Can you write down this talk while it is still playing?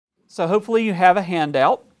So hopefully you have a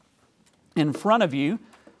handout in front of you.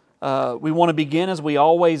 We want to begin, as we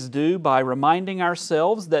always do, by reminding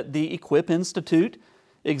ourselves that the Equip Institute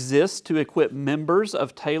exists to equip members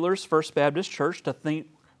of Taylor's First Baptist Church to think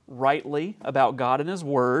rightly about God and His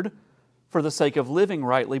Word for the sake of living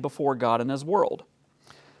rightly before God and His world.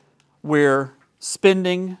 We're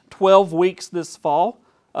spending 12 weeks this fall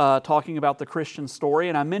talking about the Christian story,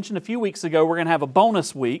 and I mentioned a few weeks ago we're going to have a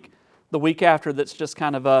bonus week, the week after, that's just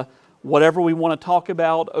kind of a whatever we want to talk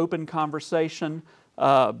about, open conversation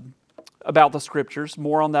about the Scriptures.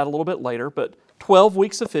 More on that a little bit later, but 12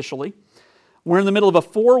 weeks officially. We're in the middle of a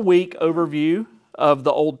 4-week overview of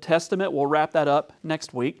the Old Testament. We'll wrap that up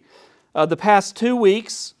next week. The past 2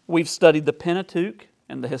 weeks, we've studied the Pentateuch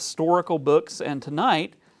and the historical books, and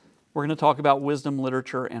tonight we're going to talk about wisdom,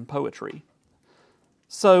 literature, and poetry.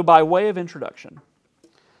 So, by way of introduction,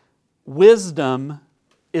 wisdom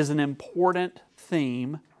is an important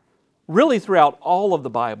theme really throughout all of the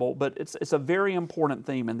Bible, but it's a very important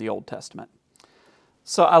theme in the Old Testament.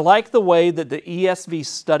 So I like the way that the ESV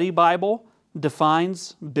Study Bible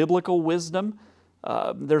defines biblical wisdom.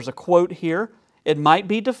 There's a quote here. It might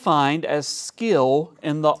be defined as skill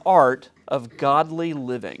in the art of godly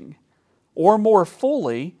living, or more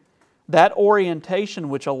fully, that orientation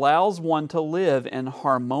which allows one to live in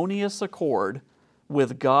harmonious accord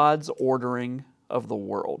with God's ordering of the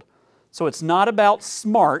world. So it's not about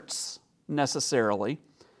smarts necessarily,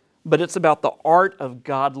 but it's about the art of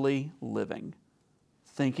godly living.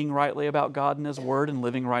 Thinking rightly about God and His Word and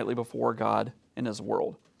living rightly before God and His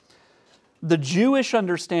world. The Jewish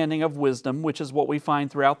understanding of wisdom, which is what we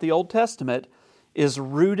find throughout the Old Testament, is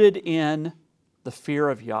rooted in the fear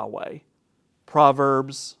of Yahweh.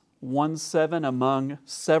 Proverbs 1:7, among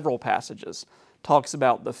several passages, talks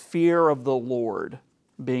about the fear of the Lord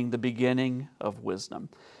being the beginning of wisdom.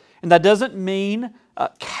 And that doesn't mean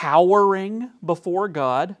cowering before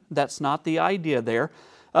God. That's not the idea there.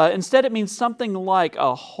 Instead, it means something like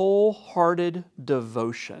a wholehearted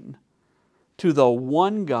devotion to the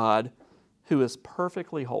one God who is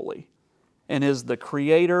perfectly holy and is the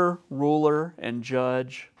creator, ruler, and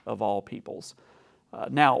judge of all peoples.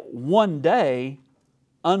 Now, one day,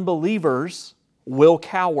 unbelievers will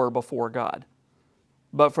cower before God.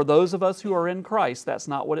 But for those of us who are in Christ, that's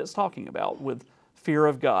not what it's talking about with fear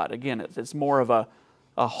of God. Again, it's more of a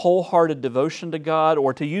wholehearted devotion to God,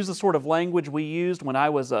 or to use the sort of language we used when I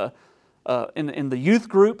was in the youth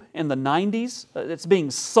group in the 90s, it's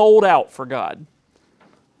being sold out for God.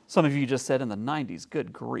 Some of you just said in the 90s,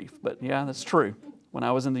 good grief, but yeah, that's true, when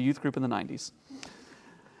I was in the youth group in the 90s.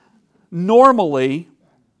 Normally,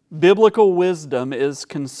 biblical wisdom is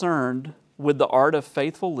concerned with the art of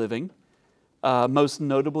faithful living, most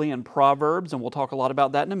notably in Proverbs, and we'll talk a lot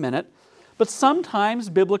about that in a minute. But sometimes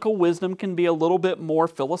biblical wisdom can be a little bit more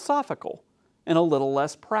philosophical and a little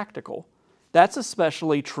less practical. That's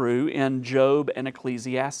especially true in Job and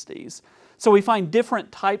Ecclesiastes. So we find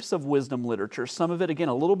different types of wisdom literature. Some of it, again,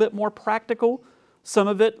 a little bit more practical, some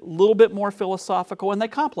of it a little bit more philosophical, and they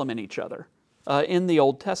complement each other in the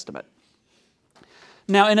Old Testament.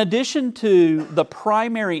 Now, in addition to the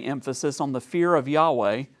primary emphasis on the fear of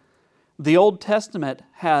Yahweh, the Old Testament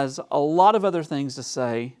has a lot of other things to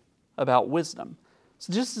say about wisdom.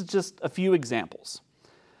 So just a few examples.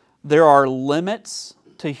 There are limits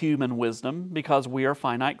to human wisdom because we are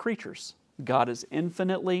finite creatures. God is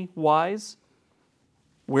infinitely wise.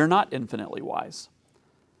 We're not infinitely wise.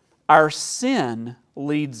 Our sin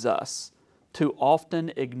leads us to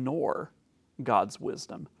often ignore God's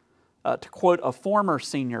wisdom. To quote a former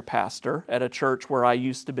senior pastor at a church where I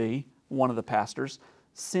used to be one of the pastors,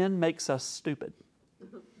 sin makes us stupid.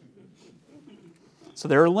 So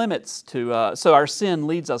there are limits to, so our sin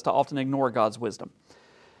leads us to often ignore God's wisdom.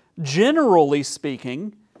 Generally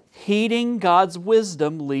speaking, heeding God's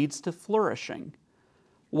wisdom leads to flourishing,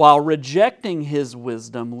 while rejecting His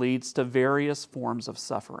wisdom leads to various forms of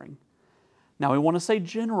suffering. Now we want to say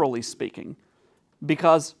generally speaking,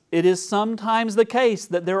 because it is sometimes the case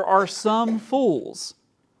that there are some fools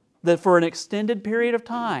that for an extended period of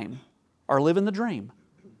time are living the dream.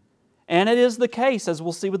 And it is the case, as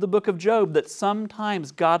we'll see with the book of Job, that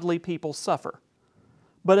sometimes godly people suffer.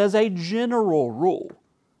 But as a general rule,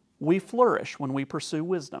 we flourish when we pursue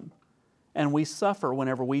wisdom, and we suffer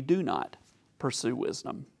whenever we do not pursue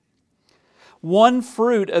wisdom. One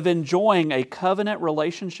fruit of enjoying a covenant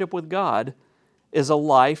relationship with God is a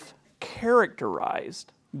life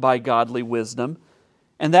characterized by godly wisdom,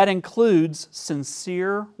 and that includes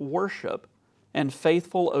sincere worship and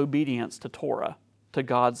faithful obedience to Torah, to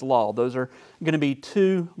God's law. Those are going to be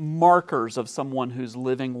two markers of someone who's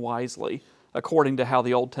living wisely, according to how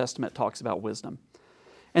the Old Testament talks about wisdom.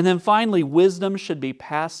 And then finally, wisdom should be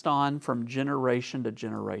passed on from generation to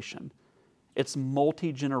generation. It's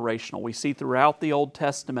multi-generational. We see throughout the Old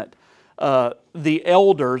Testament, the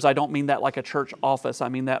elders, I don't mean that like a church office, I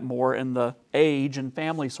mean that more in the age and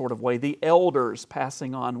family sort of way, the elders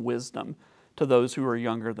passing on wisdom to those who are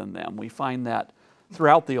younger than them. We find that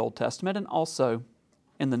throughout the Old Testament and also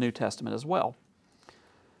in the New Testament as well.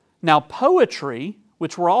 Now, poetry,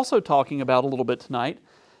 which we're also talking about a little bit tonight,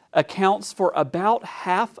 accounts for about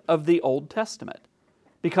half of the Old Testament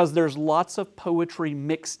because there's lots of poetry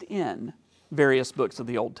mixed in various books of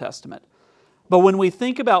the Old Testament. But when we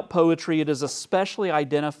think about poetry, it is especially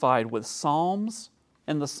identified with Psalms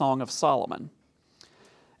and the Song of Solomon.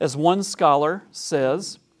 As one scholar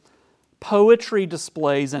says, poetry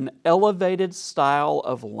displays an elevated style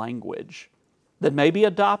of language that may be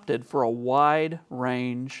adopted for a wide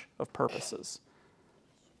range of purposes.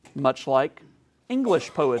 Much like English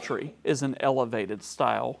poetry is an elevated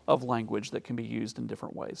style of language that can be used in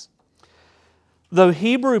different ways. Though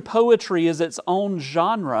Hebrew poetry is its own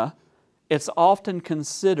genre, it's often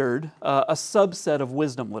considered a subset of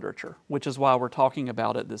wisdom literature, which is why we're talking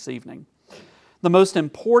about it this evening. The most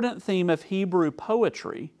important theme of Hebrew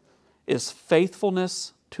poetry is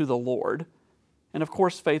faithfulness to the Lord. And of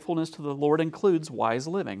course, faithfulness to the Lord includes wise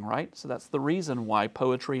living, right? So that's the reason why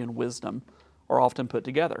poetry and wisdom are often put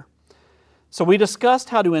together. So we discussed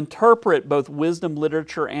how to interpret both wisdom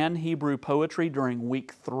literature and Hebrew poetry during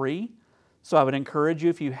week 3. So I would encourage you,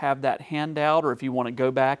 if you have that handout or if you want to go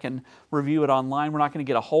back and review it online, we're not going to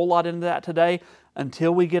get a whole lot into that today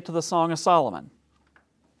until we get to the Song of Solomon.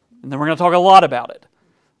 And then we're going to talk a lot about it.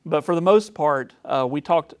 But for the most part, we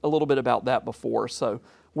talked a little bit about that before, so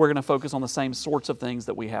we're going to focus on the same sorts of things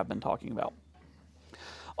that we have been talking about.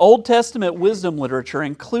 Old Testament wisdom literature,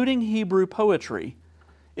 including Hebrew poetry,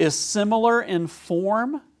 is similar in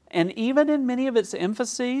form and even in many of its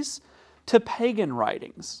emphases to pagan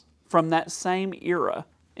writings from that same era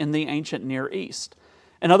in the ancient Near East.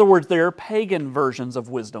 In other words, there are pagan versions of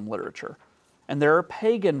wisdom literature, and there are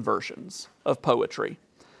pagan versions of poetry.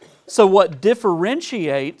 So what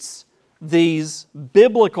differentiates these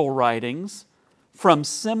biblical writings from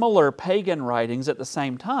similar pagan writings at the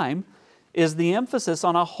same time is the emphasis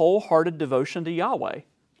on a wholehearted devotion to Yahweh.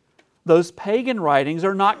 Those pagan writings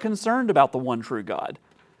are not concerned about the one true God.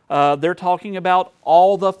 They're talking about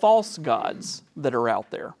all the false gods that are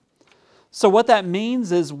out there. So what that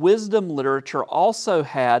means is wisdom literature also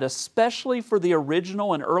had, especially for the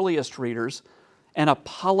original and earliest readers, an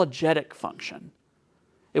apologetic function.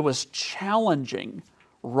 It was challenging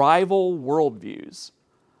rival worldviews,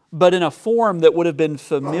 but in a form that would have been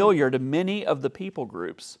familiar to many of the people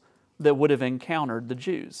groups that would have encountered the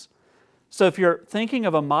Jews. So if you're thinking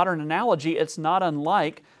of a modern analogy, it's not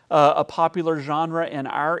unlike a popular genre in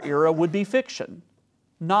our era would be fiction,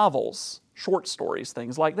 novels, short stories,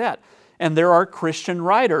 things like that. And there are Christian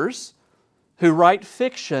writers who write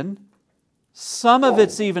fiction. Some of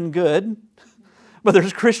it's even good, but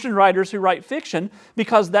there's Christian writers who write fiction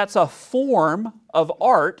because that's a form of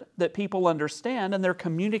art that people understand, and they're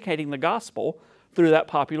communicating the gospel through that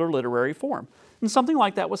popular literary form. And something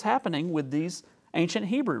like that was happening with these ancient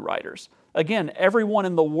Hebrew writers. Again, everyone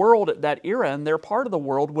in the world at that era and their part of the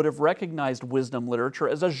world would have recognized wisdom literature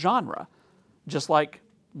as a genre, just like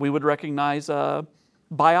we would recognize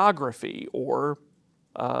biography or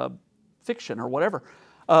fiction or whatever.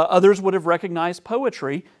 Others would have recognized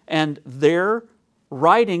poetry, and they're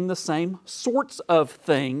writing the same sorts of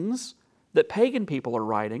things that pagan people are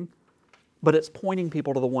writing, but it's pointing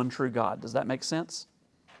people to the one true God. Does that make sense?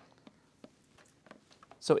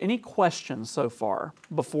 So any questions so far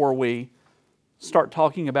before we start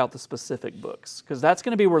talking about the specific books? Because that's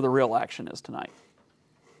going to be where the real action is tonight.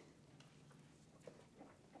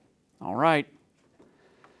 All right.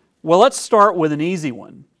 Well, let's start with an easy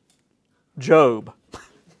one. Job.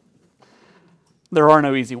 There are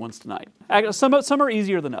no easy ones tonight. Some are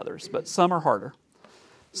easier than others, but some are harder.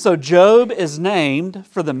 So Job is named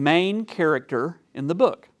for the main character in the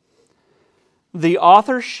book. The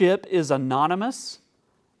authorship is anonymous,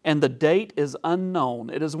 and the date is unknown.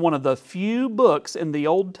 It is one of the few books in the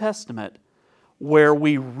Old Testament where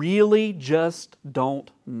we really just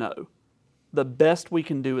don't know. The best we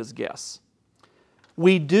can do is guess.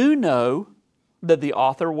 We do know that the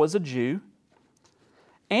author was a Jew,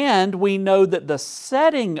 and we know that the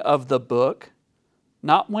setting of the book,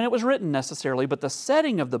 not when it was written necessarily, but the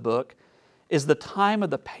setting of the book is the time of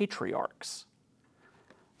the patriarchs.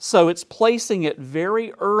 So it's placing it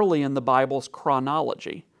very early in the Bible's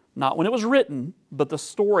chronology. Not when it was written, but the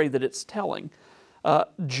story that it's telling.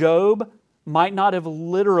 Job might not have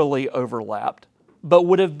literally overlapped but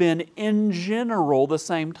would have been in general the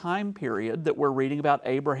same time period that we're reading about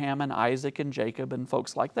Abraham and Isaac and Jacob and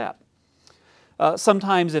folks like that.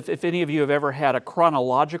 Sometimes, if any of you have ever had a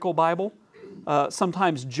chronological Bible,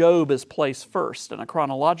 sometimes Job is placed first in a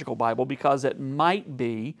chronological Bible because it might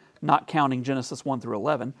be, not counting Genesis 1 through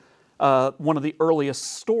 11, one of the earliest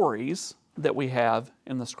stories that we have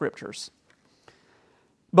in the Scriptures.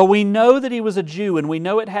 But we know that he was a Jew, and we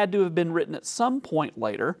know it had to have been written at some point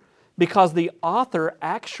later because the author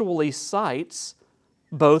actually cites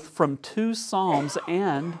both from 2 Psalms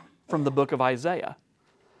and from the book of Isaiah.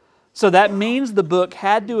 So that means the book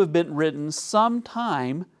had to have been written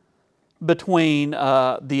sometime between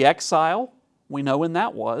the exile, we know when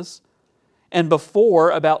that was, and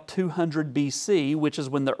before about 200 BC, which is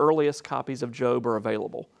when the earliest copies of Job are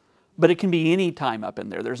available. But it can be any time up in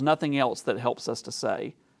there. There's nothing else that helps us to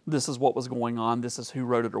say, this is what was going on, this is who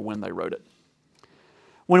wrote it or when they wrote it.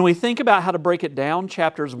 When we think about how to break it down,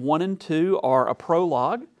 chapters 1 and 2 are a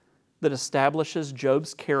prologue that establishes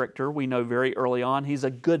Job's character. We know very early on he's a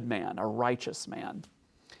good man, a righteous man.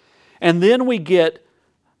 And then we get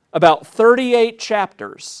about 38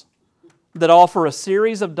 chapters that offer a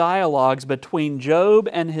series of dialogues between Job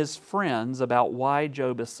and his friends about why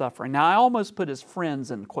Job is suffering. Now, I almost put his friends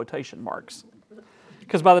in quotation marks,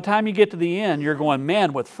 because by the time you get to the end, you're going,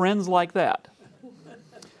 man, with friends like that.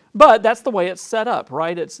 But that's the way it's set up,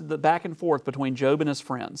 right? It's the back and forth between Job and his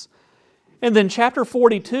friends. And then chapter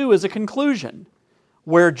 42 is a conclusion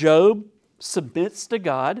where Job submits to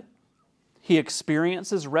God, he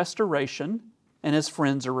experiences restoration, and his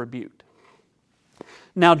friends are rebuked.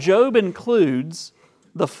 Now, Job includes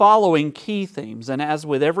the following key themes, and as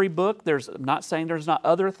with every book, I'm not saying there's not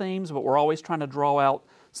other themes, but we're always trying to draw out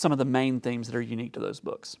some of the main themes that are unique to those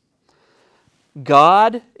books.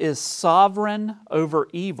 God is sovereign over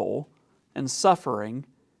evil and suffering,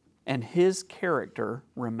 and His character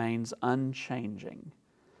remains unchanging.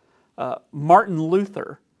 Martin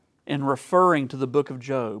Luther, in referring to the book of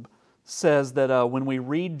Job, says that when we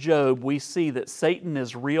read Job, we see that Satan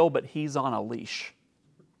is real, but he's on a leash.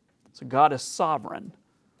 So God is sovereign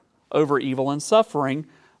over evil and suffering,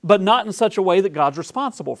 but not in such a way that God's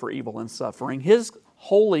responsible for evil and suffering. His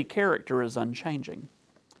holy character is unchanging.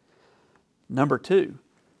 Number 2,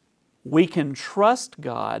 we can trust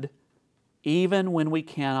God even when we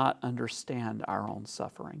cannot understand our own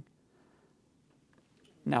suffering.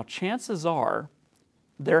 Now, chances are,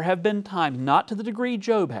 there have been times, not to the degree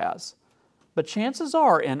Job has, but chances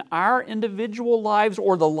are in our individual lives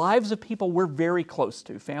or the lives of people we're very close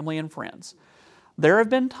to, family and friends, there have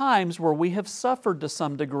been times where we have suffered to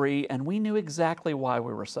some degree and we knew exactly why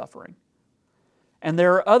we were suffering. And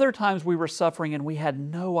there are other times we were suffering and we had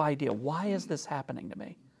no idea, why is this happening to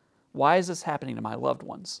me? Why is this happening to my loved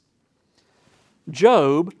ones?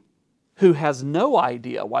 Job, who has no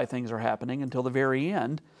idea why things are happening until the very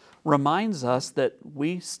end, reminds us that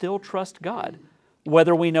we still trust God.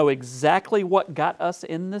 Whether we know exactly what got us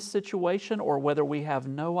in this situation or whether we have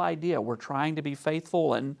no idea. We're trying to be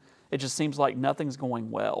faithful and it just seems like nothing's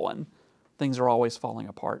going well and things are always falling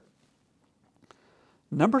apart.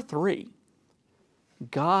 Number 3,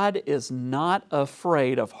 God is not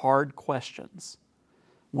afraid of hard questions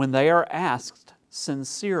when they are asked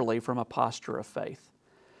sincerely from a posture of faith.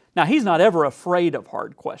 Now, He's not ever afraid of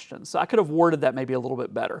hard questions. So I could have worded that maybe a little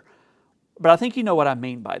bit better. But I think you know what I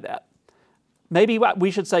mean by that. Maybe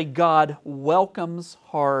we should say God welcomes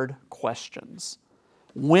hard questions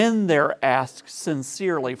when they're asked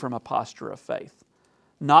sincerely from a posture of faith.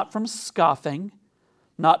 Not from scoffing,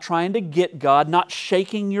 not trying to get God, not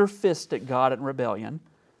shaking your fist at God in rebellion,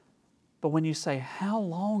 but when you say, how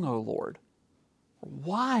long, O Lord?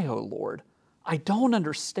 Why, O Lord? I don't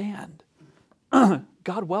understand.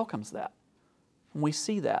 God welcomes that. And we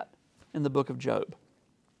see that in the book of Job.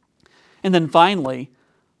 And then finally,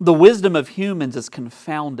 the wisdom of humans is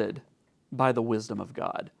confounded by the wisdom of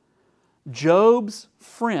God. Job's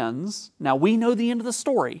friends, now we know the end of the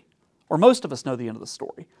story, or most of us know the end of the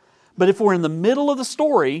story. But if we're in the middle of the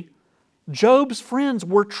story, Job's friends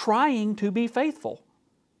were trying to be faithful.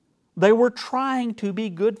 They were trying to be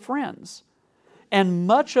good friends. And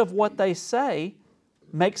much of what they say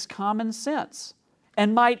makes common sense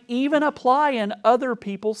and might even apply in other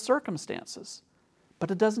people's circumstances.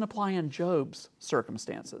 But it doesn't apply in Job's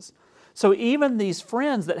circumstances. So even these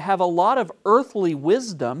friends that have a lot of earthly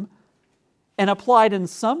wisdom and applied in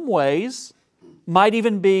some ways might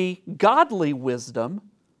even be godly wisdom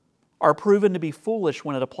are proven to be foolish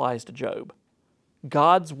when it applies to Job.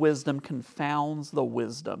 God's wisdom confounds the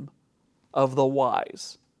wisdom of the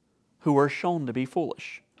wise who are shown to be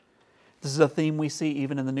foolish. This is a theme we see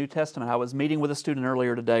even in the New Testament. I was meeting with a student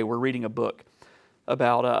earlier today. We're reading a book.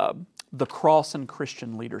 about the cross and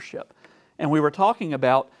Christian leadership. And we were talking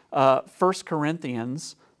about 1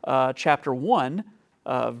 Corinthians chapter 1,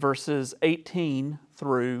 verses 18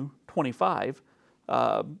 through 25.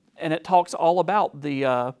 And it talks all about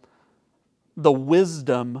the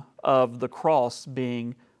wisdom of the cross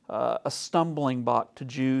being a stumbling block to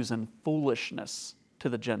Jews and foolishness to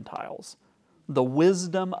the Gentiles. The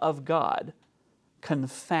wisdom of God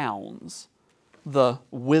confounds the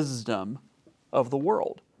wisdom of the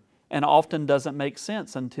world, and often doesn't make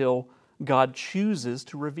sense until God chooses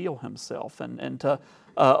to reveal Himself and to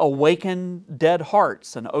awaken dead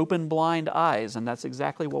hearts and open blind eyes, and that's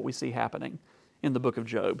exactly what we see happening in the book of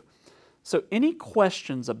Job. So, any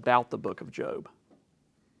questions about the book of Job?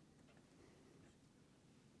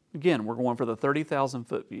 Again, we're going for the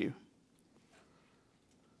 30,000-foot view.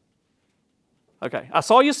 Okay, I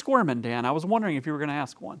saw you squirming, Dan. I was wondering if you were going to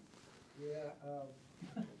ask one. Yeah,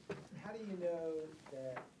 how do you know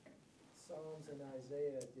that Psalms and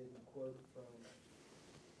Isaiah didn't quote from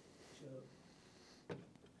Job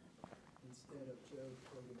instead of Job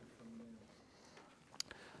quoting from them?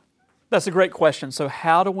 That's a great question. So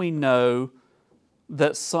how do we know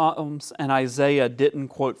that Psalms and Isaiah didn't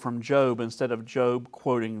quote from Job instead of Job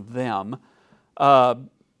quoting them?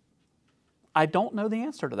 I don't know the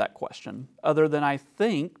answer to that question, other than I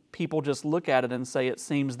think people just look at it and say it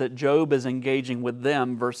seems that Job is engaging with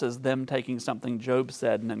them versus them taking something Job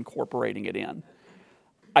said and incorporating it in.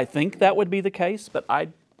 I think that would be the case, but I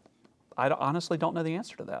honestly don't know the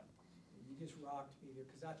answer to that. You just rocked me here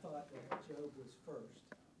because I thought that Job was first.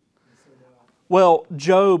 And so now, Well,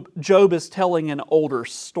 Job is telling an older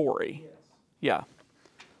story. yes. Yeah.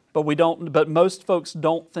 But most folks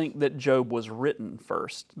don't think that Job was written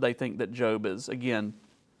first. They think that Job is, again,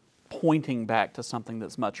 pointing back to something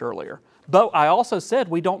that's much earlier. But I also said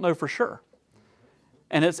we don't know for sure.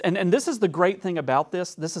 And this is the great thing about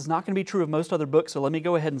this. This is not going to be true of most other books, so let me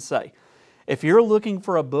go ahead and say, if you're looking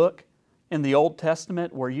for a book in the Old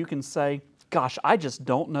Testament where you can say, gosh, I just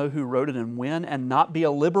don't know who wrote it and when, and not be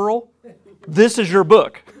a liberal, this is your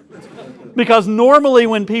book. Because normally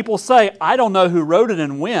when people say, I don't know who wrote it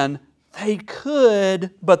and when, they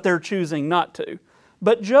could, but they're choosing not to.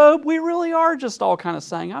 But Job, we really are just all kind of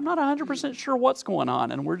saying, I'm not 100% sure what's going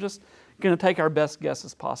on, and we're just going to take our best guess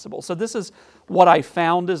as possible. So this is what I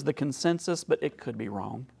found as the consensus, but it could be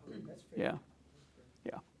wrong. Yeah.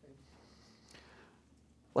 Yeah.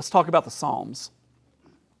 Let's talk about the Psalms.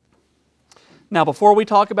 Now, before we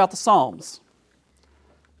talk about the Psalms,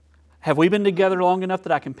 have we been together long enough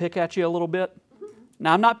that I can pick at you a little bit?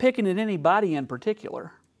 Now, I'm not picking at anybody in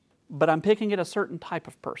particular, but I'm picking at a certain type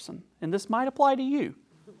of person, and this might apply to you.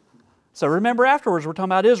 So remember afterwards, we're talking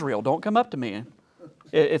about Israel. Don't come up to me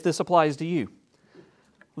if this applies to you.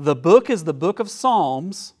 The book is the book of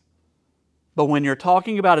Psalms, but when you're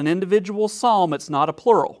talking about an individual psalm, it's not a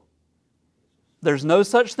plural. There's no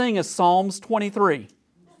such thing as Psalms 23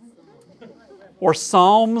 or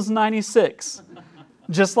Psalms 96.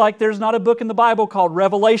 Just like there's not a book in the Bible called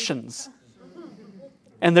Revelations.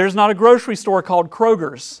 And there's not a grocery store called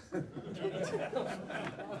Kroger's.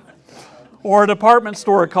 Or a department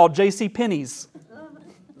store called JCPenney's.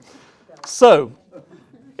 So,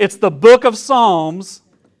 it's the book of Psalms,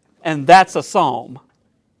 and that's a psalm.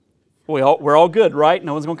 We're all good, right?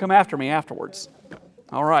 No one's going to come after me afterwards.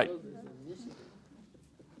 All right.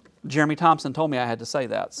 Jeremy Thompson told me I had to say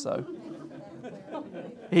that, so...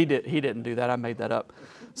 He didn't do that. I made that up.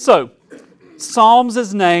 So, Psalms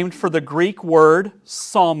is named for the Greek word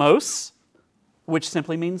psalmos, which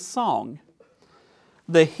simply means song.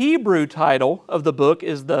 The Hebrew title of the book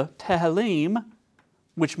is the Tehillim,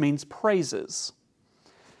 which means praises.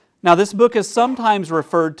 Now, this book is sometimes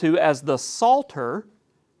referred to as the Psalter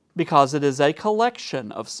because it is a collection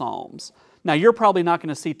of psalms. Now, you're probably not going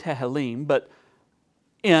to see Tehillim, but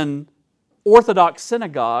in Orthodox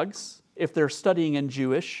synagogues, if they're studying in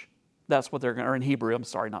Jewish, that's what they're going to, or in Hebrew, I'm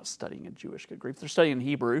sorry, not studying in Jewish, good grief. If they're studying in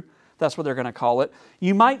Hebrew, that's what they're going to call it.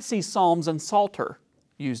 You might see Psalms and Psalter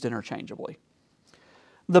used interchangeably.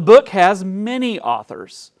 The book has many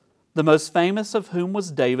authors, the most famous of whom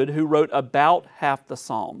was David, who wrote about half the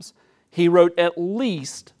Psalms. He wrote at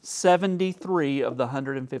least 73 of the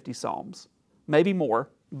 150 Psalms. Maybe more,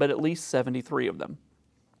 but at least 73 of them.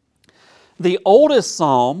 The oldest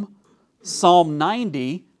Psalm, Psalm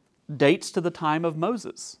 90, dates to the time of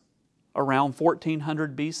Moses, around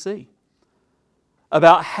 1400 BC.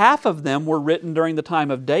 About half of them were written during the time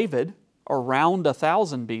of David, around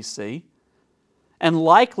 1000 BC, and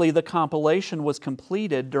likely the compilation was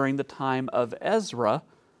completed during the time of Ezra,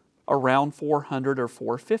 around 400 or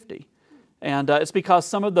 450. And it's because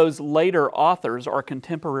some of those later authors are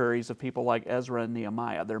contemporaries of people like Ezra and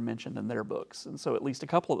Nehemiah. They're mentioned in their books. And so at least a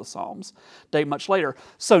couple of the Psalms date much later.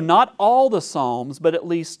 So not all the Psalms, but at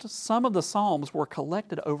least some of the Psalms were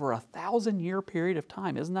collected over a 1,000-year period of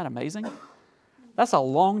time. Isn't that amazing? That's a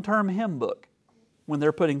long-term hymn book when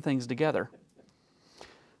they're putting things together.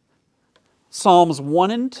 Psalms 1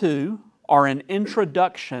 and 2 are an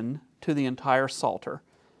introduction to the entire Psalter.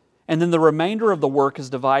 And then the remainder of the work is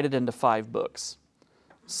divided into 5 books.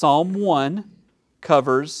 Psalm 1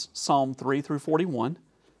 covers Psalm 3 through 41.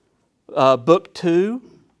 Book 2,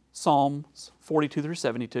 Psalms 42 through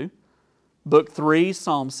 72. Book 3,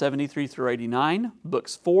 Psalms 73 through 89.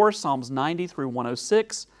 Books 4, Psalms 90 through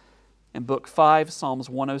 106. And Book 5, Psalms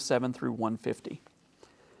 107 through 150.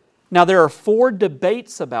 Now there are 4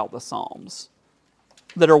 debates about the Psalms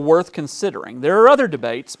that are worth considering. There are other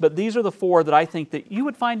debates, but these are the 4 that I think that you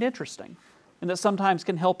would find interesting and that sometimes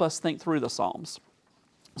can help us think through the Psalms.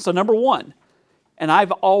 So number 1, and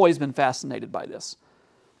I've always been fascinated by this,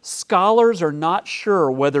 scholars are not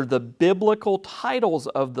sure whether the biblical titles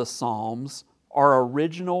of the Psalms are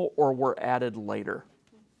original or were added later.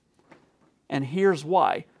 And here's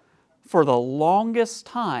why. For the longest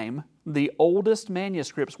time, the oldest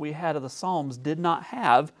manuscripts we had of the Psalms did not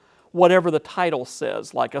have whatever the title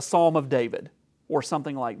says, like a Psalm of David or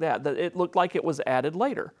something like that. That it looked like it was added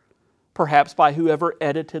later, perhaps by whoever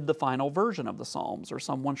edited the final version of the Psalms or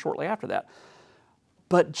someone shortly after that.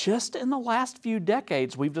 But just in the last few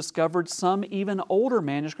decades, we've discovered some even older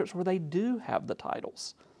manuscripts where they do have the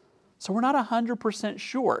titles. So we're not 100%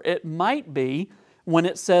 sure. It might be when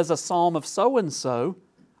it says a psalm of so-and-so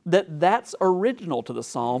that that's original to the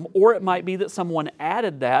psalm, or it might be that someone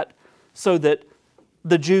added that so that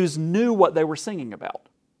the Jews knew what they were singing about.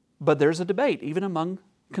 But there's a debate, even among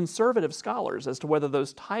conservative scholars, as to whether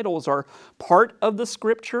those titles are part of the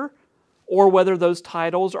Scripture or whether those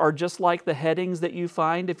titles are just like the headings that you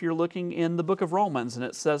find if you're looking in the book of Romans and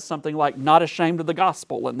it says something like, not ashamed of the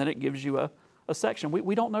gospel, and then it gives you a section.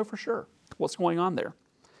 We don't know for sure what's going on there.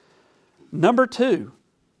 Number 2,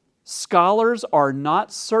 scholars are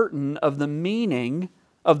not certain of the meaning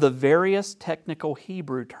of the various technical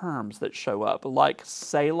Hebrew terms that show up, like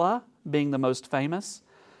Selah being the most famous,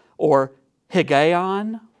 or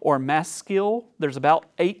Higgaion, or Maskil. There's about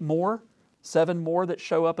 7 more that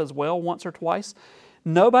show up as well once or twice.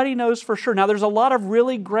 Nobody knows for sure. Now there's a lot of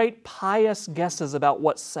really great pious guesses about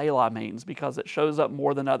what Selah means because it shows up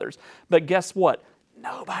more than others. But guess what?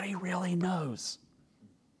 Nobody really knows.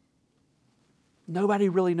 Nobody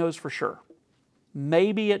really knows for sure.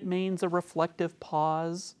 Maybe it means a reflective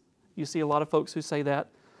pause. You see a lot of folks who say that.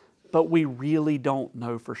 But we really don't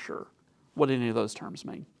know for sure what any of those terms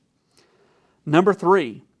mean. Number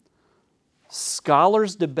 3,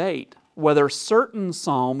 scholars debate whether certain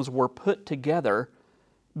psalms were put together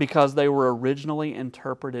because they were originally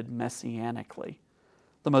interpreted messianically.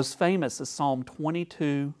 The most famous is Psalm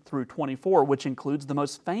 22 through 24, which includes the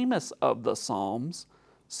most famous of the Psalms,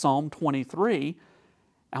 Psalm 23.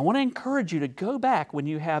 I want to encourage you to go back when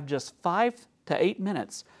you have just 5 to 8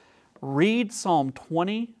 minutes. Read Psalm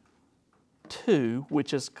 22,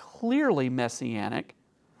 which is clearly messianic.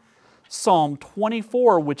 Psalm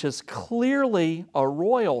 24, which is clearly a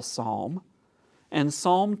royal psalm. And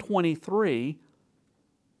Psalm 23,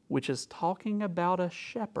 which is talking about a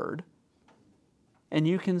shepherd. And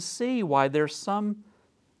you can see why there's some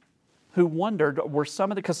who wondered, were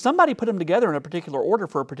some of the, because somebody put them together in a particular order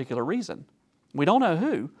for a particular reason. We don't know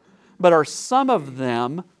who, but are some of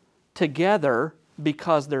them together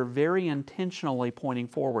because they're very intentionally pointing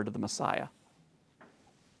forward to the Messiah?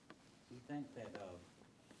 You think that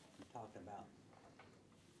you talked about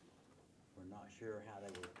we're not sure how they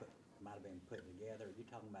were might have been put together. Are you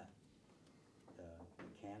talking about the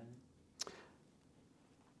canon?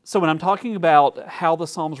 So when I'm talking about how the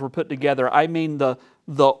Psalms were put together, I mean the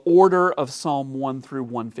order of Psalm 1 through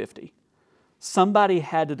 150. Somebody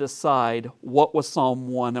had to decide what was Psalm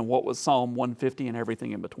 1 and what was Psalm 150 and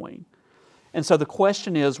everything in between. And so the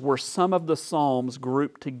question is, were some of the Psalms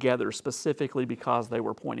grouped together specifically because they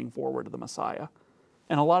were pointing forward to the Messiah?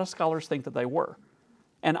 And a lot of scholars think that they were.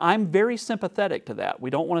 And I'm very sympathetic to that.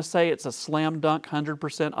 We don't want to say it's a slam dunk,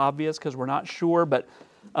 100% obvious because we're not sure, but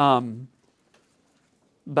I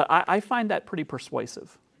find that pretty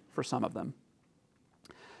persuasive for some of them.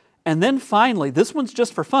 And then finally, this one's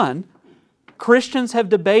just for fun, Christians have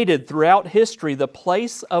debated throughout history the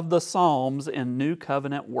place of the Psalms in New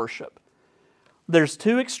Covenant worship. There's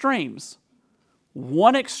 2 extremes.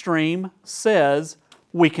 One extreme says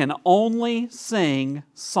we can only sing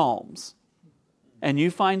psalms. And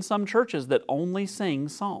you find some churches that only sing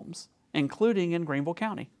psalms, including in Greenville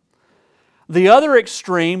County. The other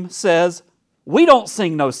extreme says, we don't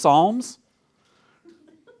sing no psalms.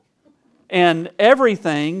 And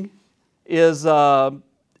everything is out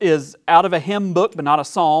of a hymn book, but not a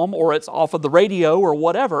psalm, or it's off of the radio or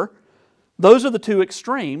whatever. Those are the two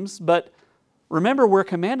extremes, but remember, we're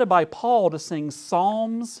commanded by Paul to sing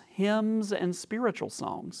psalms, hymns, and spiritual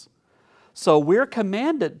songs. So we're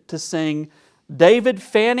commanded to sing David,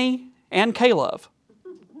 Fanny, and Caleb.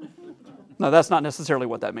 No, that's not necessarily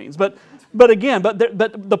what that means. But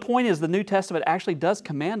the point is the New Testament actually does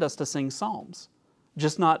command us to sing psalms,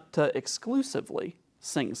 just not to exclusively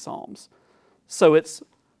sing psalms. So it's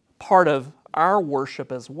part of our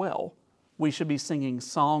worship as well. We should be singing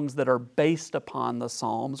songs that are based upon the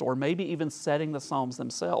psalms, or maybe even setting the psalms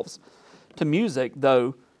themselves to music,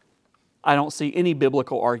 though I don't see any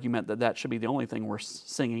biblical argument that that should be the only thing we're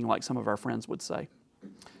singing, like some of our friends would say.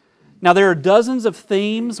 Now, there are dozens of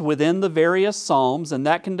themes within the various psalms, and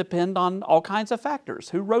that can depend on all kinds of factors.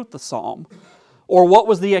 Who wrote the psalm? Or what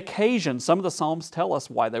was the occasion? Some of the psalms tell us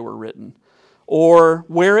why they were written. Or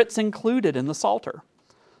where it's included in the Psalter.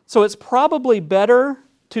 So it's probably better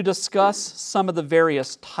to discuss some of the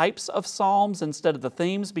various types of psalms instead of the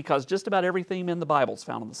themes, because just about every theme in the Bible is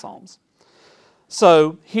found in the Psalms.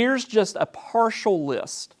 So here's just a partial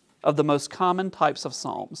list of the most common types of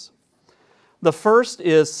psalms. The first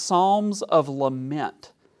is Psalms of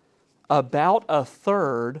Lament. About a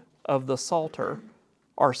third of the Psalter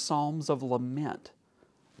are Psalms of Lament,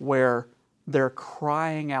 where they're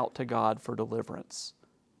crying out to God for deliverance,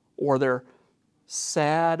 or they're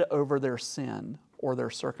sad over their sin or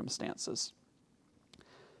their circumstances.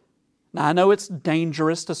 Now, I know it's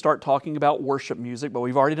dangerous to start talking about worship music, but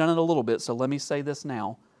we've already done it a little bit, so let me say this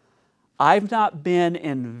now. I've not been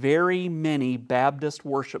in very many Baptist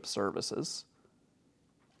worship services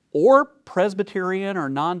or Presbyterian or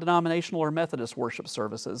non-denominational or Methodist worship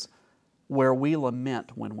services where we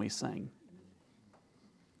lament when we sing.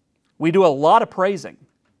 We do a lot of praising.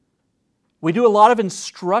 We do a lot of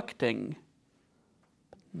instructing,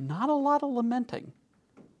 not a lot of lamenting.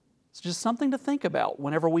 It's just something to think about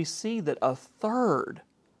whenever we see that a third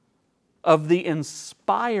of the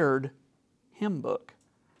inspired hymn book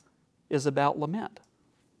is about lament.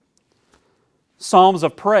 Psalms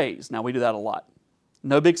of praise. Now, we do that a lot.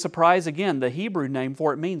 No big surprise, again, the Hebrew name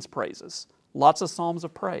for it means praises. Lots of psalms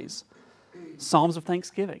of praise. Psalms of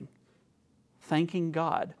thanksgiving, thanking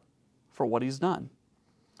God for what He's done.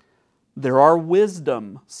 There are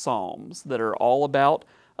wisdom psalms that are all about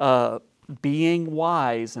being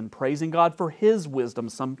wise and praising God for His wisdom.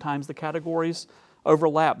 Sometimes the categories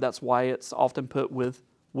overlap. That's why it's often put with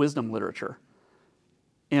wisdom literature.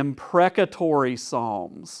 Imprecatory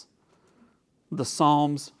psalms. The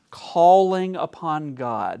psalms calling upon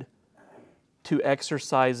God to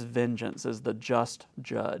exercise vengeance as the just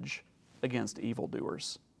judge against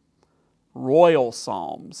evildoers. Royal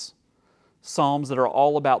psalms. Psalms that are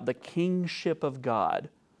all about the kingship of God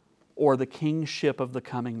or the kingship of the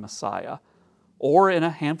coming Messiah, or in a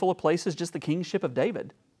handful of places, just the kingship of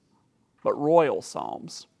David, but royal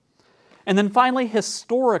psalms. And then finally,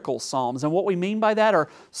 historical psalms. And what we mean by that are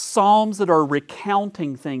psalms that are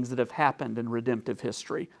recounting things that have happened in redemptive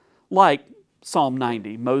history, like Psalm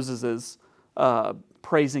 90, Moses'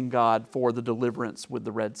 praising God for the deliverance with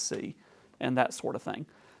the Red Sea, and that sort of thing.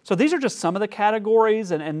 So these are just some of the categories,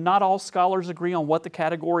 and not all scholars agree on what the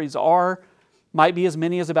categories are. Might be as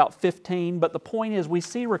many as about 15, but the point is we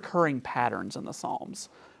see recurring patterns in the Psalms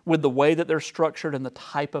with the way that they're structured and the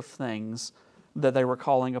type of things that they were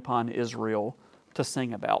calling upon Israel to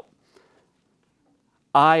sing about.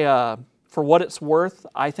 For what it's worth,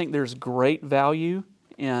 I think there's great value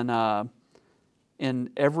in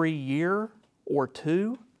every year or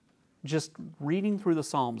two just reading through the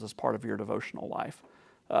Psalms as part of your devotional life.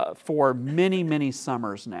 For many, many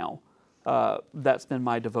summers now, that's been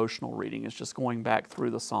my devotional reading, is just going back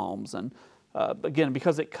through the Psalms. And again,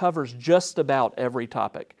 because it covers just about every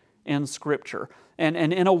topic in Scripture. And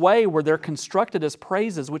in a way where they're constructed as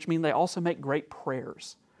praises, which mean they also make great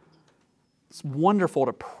prayers. It's wonderful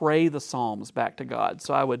to pray the Psalms back to God.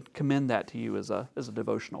 So I would commend that to you as a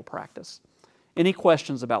devotional practice. Any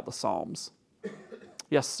questions about the Psalms?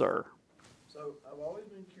 Yes, sir. So I've always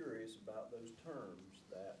been curious about those terms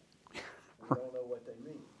that we don't know what they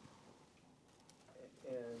mean.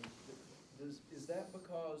 And is that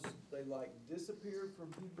because they disappeared from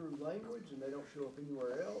Hebrew language and they don't show up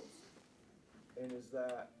anywhere else? And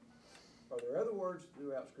are there other words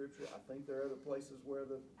throughout Scripture? I think there are other places where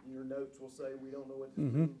your notes will say we don't know what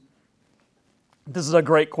this means. This is a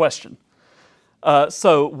great question.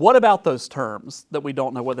 So what about those terms that we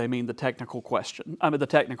don't know what they mean, the technical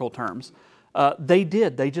terms? They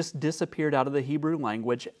did. They just disappeared out of the Hebrew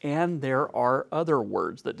language, and there are other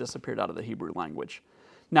words that disappeared out of the Hebrew language.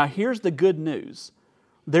 Now, here's the good news.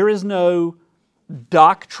 There is no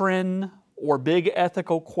doctrine or big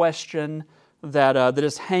ethical question that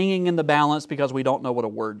is hanging in the balance because we don't know what a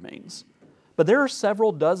word means. But there are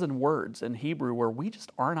several dozen words in Hebrew where we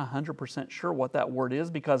just aren't 100% sure what that word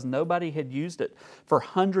is because nobody had used it for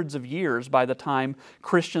hundreds of years by the time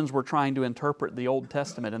Christians were trying to interpret the Old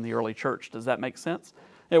Testament in the early church. Does that make sense?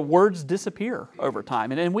 Words disappear over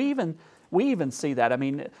time. And we even see that. I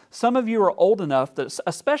mean, some of you are old enough that,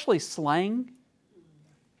 especially slang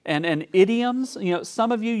and idioms,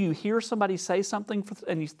 some of you hear somebody say something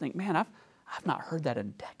and you think, man, I've not heard that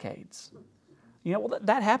in decades.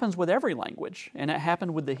 That happens with every language, and it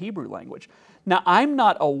happened with the Hebrew language. Now, I'm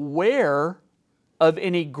not aware of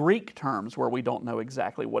any Greek terms where we don't know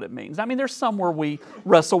exactly what it means. I mean, there's some where we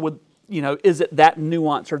wrestle with, is it that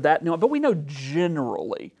nuance or that nuance? But we know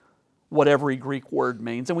generally what every Greek word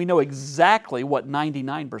means, and we know exactly what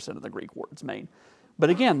 99% of the Greek words mean. But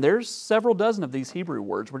again, there's several dozen of these Hebrew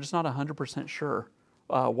words. We're just not 100% sure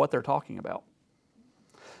what they're talking about.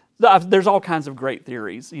 There's all kinds of great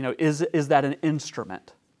theories. Is that an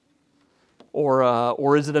instrument?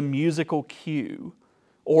 Or is it a musical cue?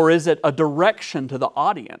 Or is it a direction to the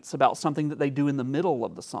audience about something that they do in the middle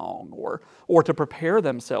of the song or to prepare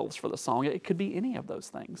themselves for the song? It could be any of those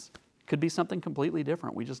things. It could be something completely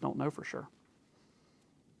different. We just don't know for sure.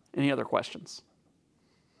 Any other questions?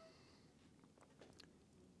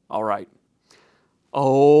 All right.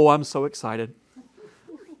 Oh, I'm so excited.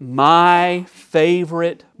 My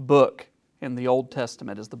favorite book in the Old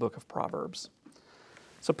Testament is the book of Proverbs.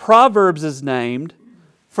 So Proverbs is named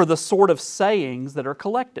for the sort of sayings that are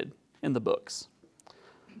collected in the books.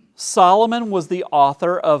 Solomon was the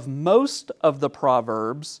author of most of the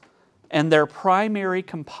Proverbs and their primary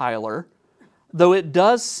compiler, though it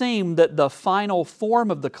does seem that the final form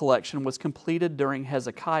of the collection was completed during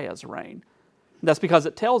Hezekiah's reign. That's because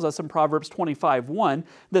it tells us in Proverbs 25:1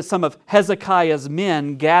 that some of Hezekiah's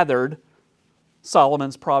men gathered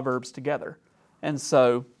Solomon's Proverbs together. And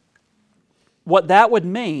so what that would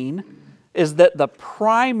mean is that the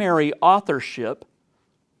primary authorship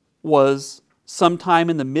was sometime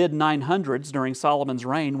in the mid-900s during Solomon's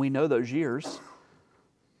reign. We know those years.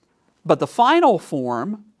 But the final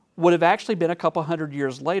form would have actually been a couple hundred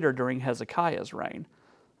years later during Hezekiah's reign.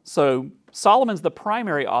 So Solomon's the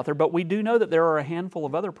primary author, but we do know that there are a handful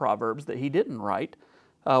of other Proverbs that he didn't write.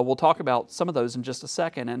 We'll talk about some of those in just a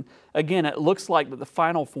second. And again, it looks like that the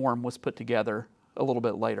final form was put together a little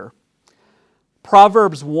bit later.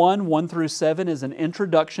 Proverbs 1 through 7 is an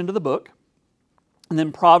introduction to the book. And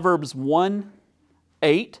then Proverbs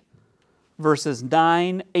 1:8, verses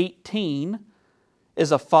 9-18,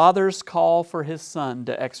 is a father's call for his son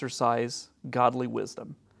to exercise godly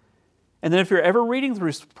wisdom. And then if you're ever reading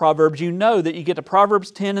through Proverbs, you know that you get to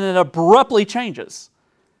Proverbs 10 and it abruptly changes.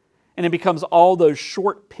 And it becomes all those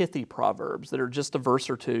short, pithy Proverbs that are just a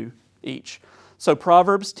verse or two each. So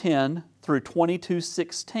Proverbs 10 through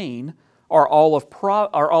 22:16 are all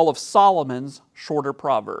of Solomon's shorter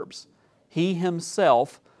Proverbs. He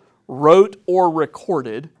himself wrote or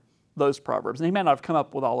recorded those Proverbs. And he may not have come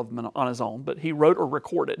up with all of them on his own, but he wrote or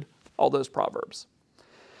recorded all those Proverbs.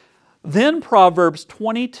 Then Proverbs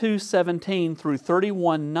 22:17 through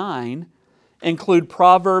 31:9 include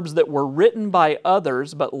Proverbs that were written by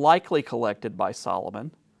others but likely collected by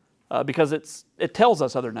Solomon because it tells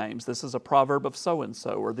us other names. This is a proverb of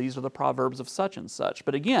so-and-so, or these are the proverbs of such and such.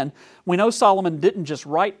 But again, we know Solomon didn't just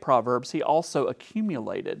write Proverbs, he also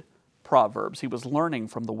accumulated Proverbs. He was learning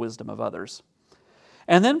from the wisdom of others.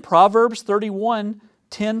 And then Proverbs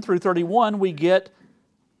 31:10 through 31, we get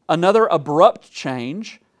another abrupt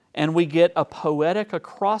change, and we get a poetic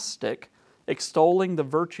acrostic extolling the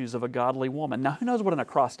virtues of a godly woman. Now, who knows what an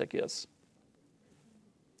acrostic is?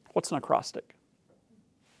 What's an acrostic?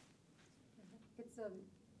 It's a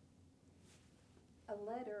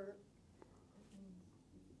letter,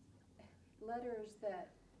 letters that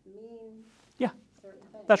mean certain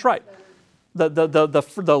things. That's right.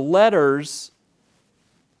 The letters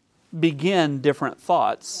begin different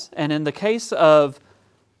thoughts. And in the case of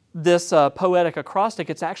this poetic acrostic,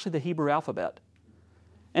 it's actually the Hebrew alphabet.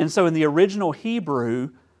 And so in the original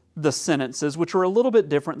Hebrew, the sentences, which are a little bit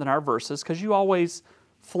different than our verses, because you always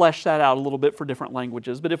flesh that out a little bit for different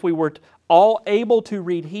languages. But if we were all able to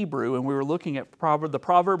read Hebrew and we were looking at the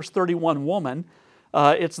Proverbs 31 woman,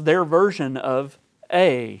 it's their version of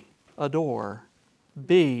A, adore,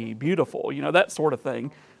 B, beautiful, that sort of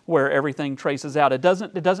thing, where everything traces out. It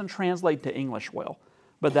doesn't translate to English well,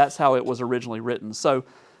 but that's how it was originally written. So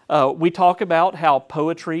We talk about how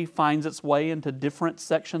poetry finds its way into different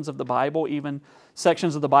sections of the Bible, even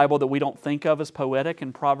sections of the Bible that we don't think of as poetic,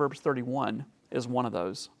 and Proverbs 31 is one of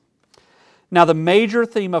those. Now, the major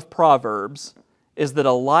theme of Proverbs is that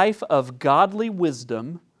a life of godly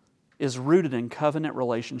wisdom is rooted in covenant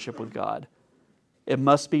relationship with God. It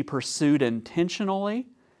must be pursued intentionally,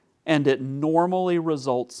 and it normally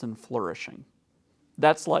results in flourishing.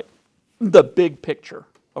 That's like the big picture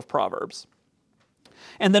of Proverbs.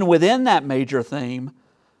 And then within that major theme,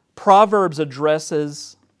 Proverbs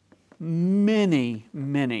addresses many,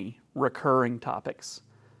 many recurring topics.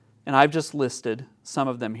 And I've just listed some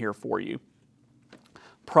of them here for you.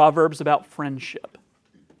 Proverbs about friendship.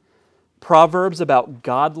 Proverbs about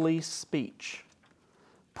godly speech.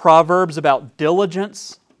 Proverbs about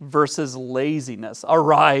diligence versus laziness.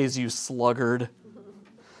 Arise, you sluggard.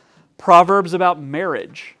 Proverbs about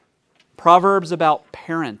marriage. Proverbs about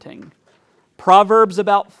parenting. Proverbs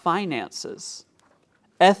about finances,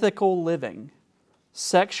 ethical living,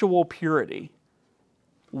 sexual purity,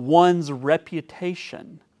 one's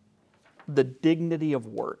reputation, the dignity of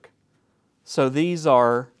work. So these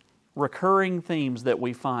are recurring themes that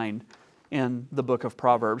we find in the book of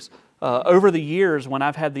Proverbs. Over the years, when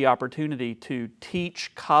I've had the opportunity to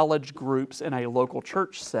teach college groups in a local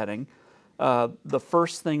church setting, the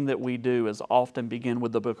first thing that we do is often begin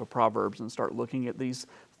with the book of Proverbs and start looking at these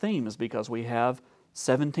themes, because we have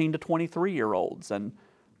 17 to 23-year-olds and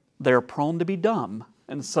they're prone to be dumb.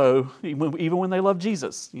 And so even when they love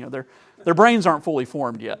Jesus, their brains aren't fully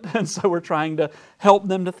formed yet. And so we're trying to help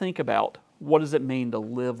them to think about what does it mean to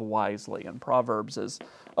live wisely. And Proverbs is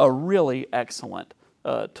a really excellent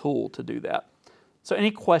tool to do that. So any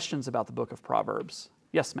questions about the book of Proverbs?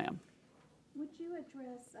 Yes, ma'am. Would you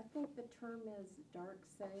address, I think the term is dark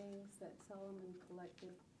sayings, that Solomon collected,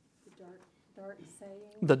 the dark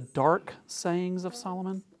sayings? The dark sayings of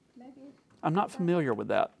Solomon? Maybe? I'm not familiar with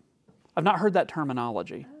that. I've not heard that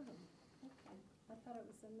terminology. Oh, okay. I thought it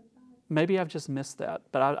was in the Bible. Maybe I've just missed that,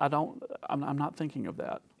 but I'm not thinking of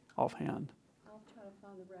that offhand. I'll try to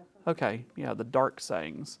find the reference. Okay, yeah, the dark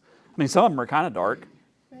sayings. I mean, some of them are kind of dark.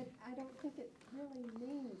 But I don't think it really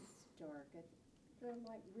means dark. They're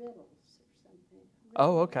like riddles or something.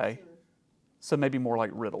 Oh, okay. Riddles or- So maybe more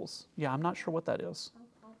like riddles. Yeah, I'm not sure what that is.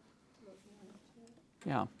 I'll look more into it.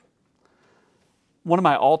 Yeah. One of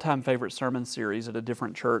my all-time favorite sermon series at a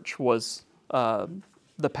different church was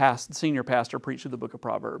the senior pastor preached through the book of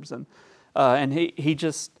Proverbs. And he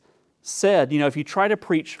just said, if you try to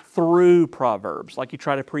preach through Proverbs, like you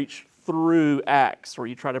try to preach through Acts, or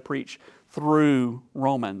you try to preach through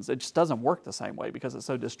Romans, it just doesn't work the same way because it's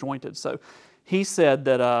so disjointed. So he said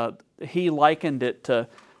that he likened it to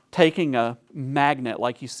taking a magnet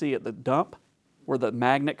like you see at the dump, where the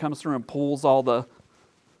magnet comes through and pulls all the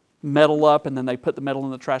metal up, and then they put the metal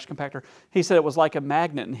in the trash compactor. He said it was like a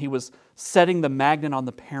magnet, and he was setting the magnet on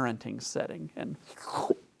the parenting setting and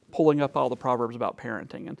pulling up all the Proverbs about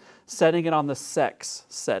parenting, and setting it on the sex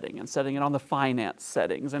setting, and setting it on the finance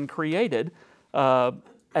settings, and created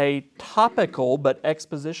a topical but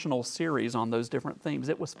expositional series on those different themes.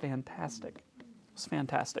 It was fantastic. It was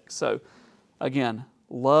fantastic. So, again,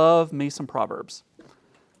 love me some Proverbs.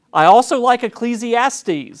 I also like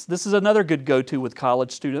Ecclesiastes. This is another good go-to with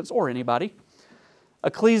college students or anybody.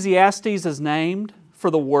 Ecclesiastes is named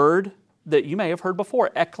for the word that you may have heard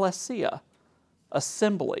before, ecclesia,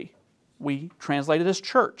 assembly. We translate it as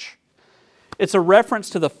church. It's a reference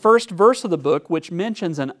to the first verse of the book, which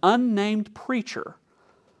mentions an unnamed preacher.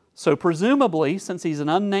 So presumably, since he's an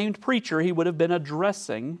unnamed preacher, he would have been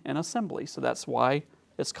addressing an assembly. So that's why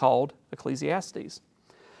it's called Ecclesiastes.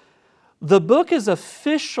 The book is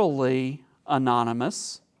officially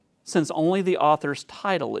anonymous, since only the author's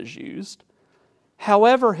title is used.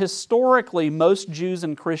 However, historically, most Jews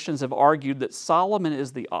and Christians have argued that Solomon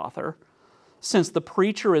is the author, since the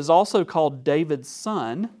preacher is also called David's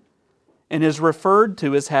son and is referred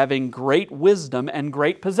to as having great wisdom and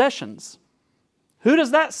great possessions. Who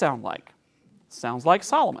does that sound like? Sounds like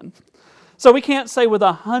Solomon. So we can't say with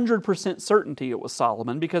 100% certainty it was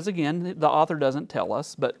Solomon, because again, the author doesn't tell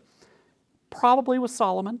us, but probably was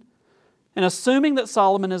Solomon. And assuming that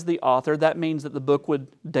Solomon is the author, that means that the book would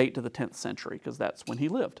date to the 10th century, because that's when he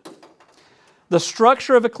lived. The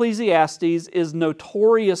structure of Ecclesiastes is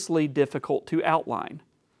notoriously difficult to outline.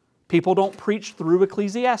 People don't preach through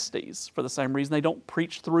Ecclesiastes for the same reason they don't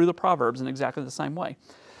preach through the Proverbs in exactly the same way.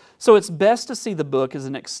 So it's best to see the book as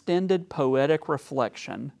an extended poetic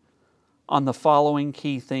reflection on the following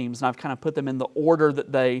key themes. And I've kind of put them in the order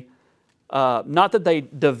that they, not that they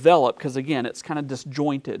develop, because again, it's kind of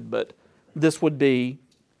disjointed, but this would be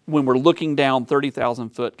when we're looking down 30,000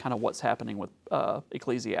 foot, kind of what's happening with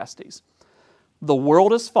Ecclesiastes. The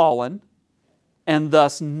world is fallen, and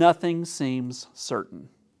thus nothing seems certain.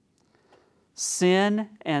 Sin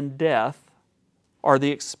and death are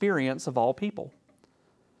the experience of all people.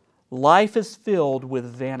 Life is filled with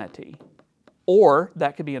vanity, or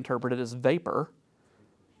that could be interpreted as vapor,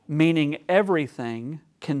 meaning everything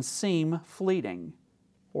can seem fleeting,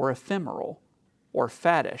 or ephemeral, or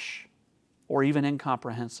faddish, or even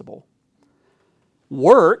incomprehensible.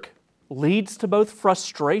 Work leads to both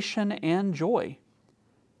frustration and joy.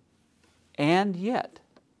 And yet,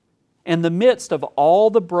 in the midst of all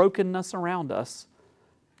the brokenness around us,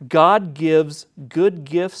 God gives good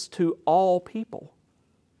gifts to all people,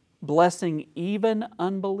 blessing even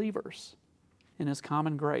unbelievers in His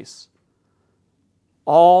common grace.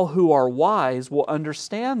 All who are wise will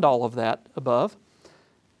understand all of that above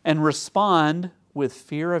and respond with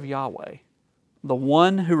fear of Yahweh, the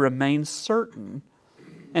one who remains certain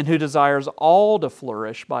and who desires all to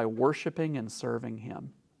flourish by worshiping and serving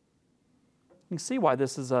Him. You can see why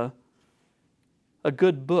this is a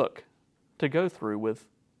good book to go through with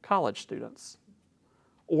college students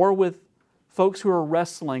or with folks who are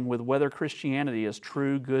wrestling with whether Christianity is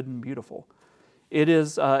true, good, and beautiful. It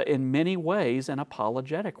is, in many ways, an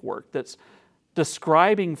apologetic work that's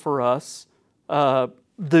describing for us the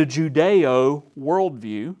Judeo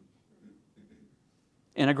worldview,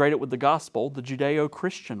 integrated with the gospel, the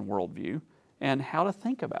Judeo-Christian worldview, and how to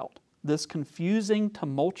think about this confusing,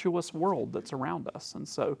 tumultuous world that's around us. And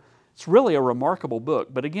so it's really a remarkable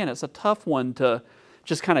book. But again, it's a tough one to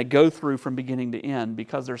just kind of go through from beginning to end,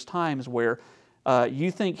 because there's times where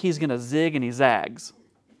you think he's going to zig and he zags.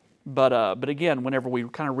 But again, whenever we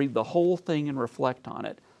kind of read the whole thing and reflect on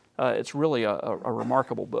it, it's really a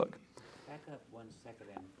remarkable book. Back up 1 second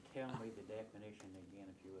and tell me the definition again,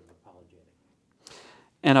 if you would, of apologetic.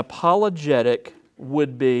 An apologetic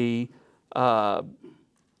would be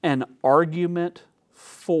an argument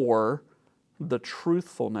for the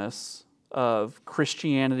truthfulness of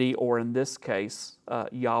Christianity, or in this case,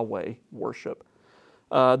 Yahweh worship,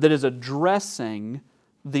 that is addressing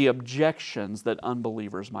the objections that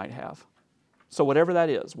unbelievers might have. So whatever that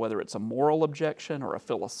is, whether it's a moral objection or a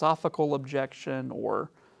philosophical objection,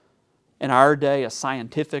 or in our day, a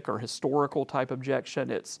scientific or historical type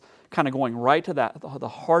objection, it's kind of going right to the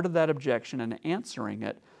heart of that objection and answering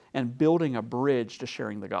it and building a bridge to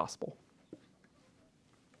sharing the gospel.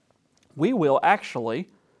 We will actually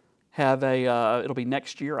have it'll be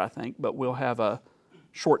next year, I think, but we'll have a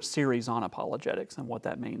short series on apologetics and what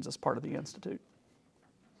that means as part of the Institute.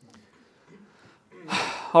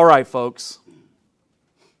 All right, folks.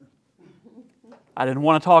 I didn't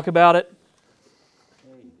want to talk about it.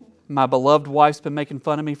 My beloved wife's been making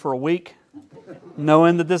fun of me for a week,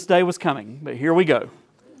 knowing that this day was coming. But here we go.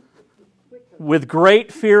 With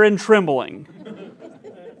great fear and trembling,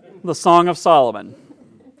 the Song of Solomon.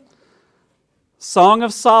 Song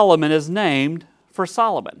of Solomon is named for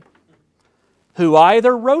Solomon, who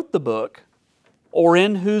either wrote the book or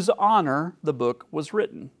in whose honor the book was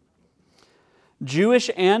written. Jewish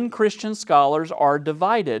and Christian scholars are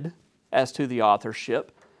divided as to the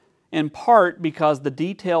authorship, in part because the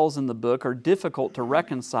details in the book are difficult to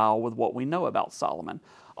reconcile with what we know about Solomon.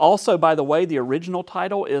 Also, by the way, the original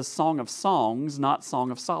title is Song of Songs, not Song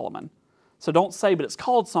of Solomon. So don't say, but it's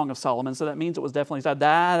called Song of Solomon, so that means it was definitely said.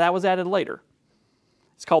 That was added later.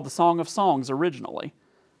 It's called the Song of Songs originally.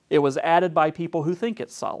 It was added by people who think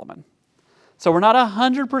it's Solomon. So we're not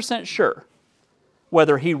 100% sure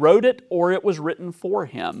whether he wrote it or it was written for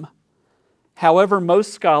him. However,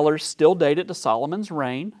 most scholars still date it to Solomon's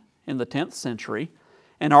reign in the 10th century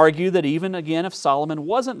and argue that even again, if Solomon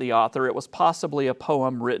wasn't the author, it was possibly a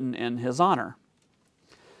poem written in his honor.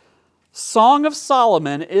 Song of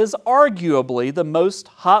Solomon is arguably the most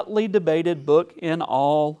hotly debated book in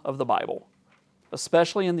all of the Bible,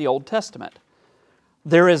 especially in the Old Testament.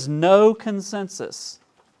 There is no consensus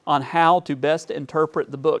on how to best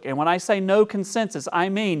interpret the book. And when I say no consensus, I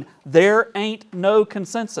mean there ain't no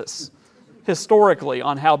consensus historically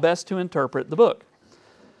on how best to interpret the book.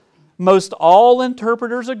 Most all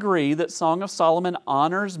interpreters agree that Song of Solomon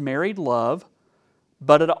honors married love,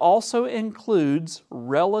 but it also includes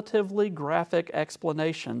relatively graphic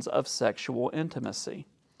explanations of sexual intimacy.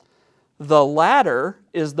 The latter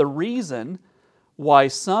is the reason why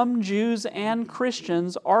some Jews and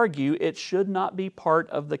Christians argue it should not be part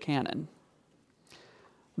of the canon.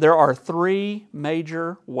 There are three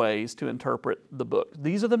major ways to interpret the book.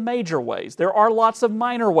 These are the major ways. There are lots of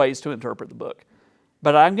minor ways to interpret the book,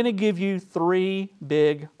 but I'm going to give you three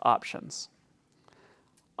big options.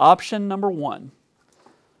 Option number one,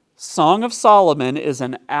 Song of Solomon is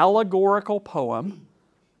an allegorical poem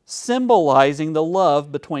symbolizing the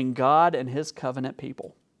love between God and His covenant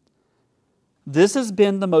people. This has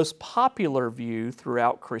been the most popular view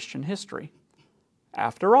throughout Christian history.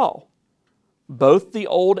 After all, both the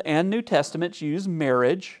Old and New Testaments use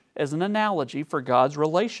marriage as an analogy for God's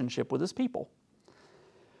relationship with His people.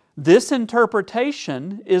 This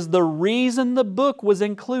interpretation is the reason the book was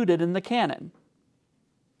included in the canon.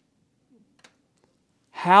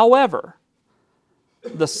 However,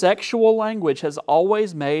 the sexual language has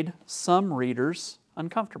always made some readers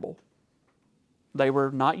uncomfortable. They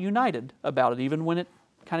were not united about it, even when it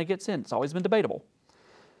kind of gets in. It's always been debatable.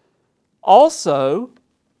 Also,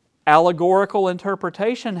 allegorical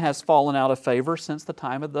interpretation has fallen out of favor since the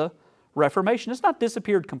time of the Reformation. It's not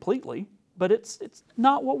disappeared completely, but it's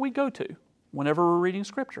not what we go to whenever we're reading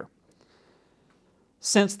Scripture.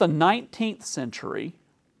 Since the 19th century,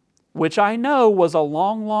 which I know was a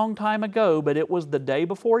long, long time ago, but it was the day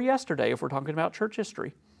before yesterday if we're talking about church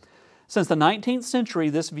history. Since the 19th century,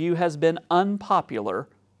 this view has been unpopular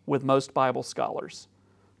with most Bible scholars.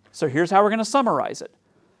 So here's how we're going to summarize it.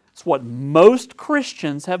 It's what most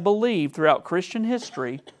Christians have believed throughout Christian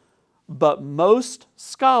history, but most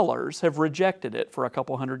scholars have rejected it for a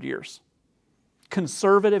couple hundred years.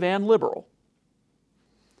 Conservative and liberal.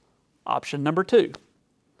 Option number 2.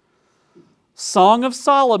 Song of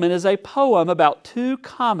Solomon is a poem about two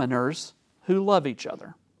commoners who love each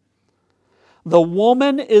other. The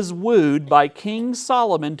woman is wooed by King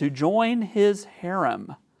Solomon to join his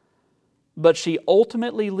harem, but she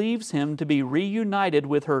ultimately leaves him to be reunited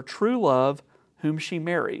with her true love, whom she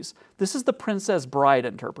marries. This is the Princess Bride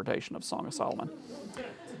interpretation of Song of Solomon.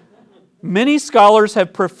 Many scholars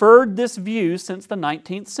have preferred this view since the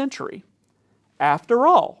 19th century. After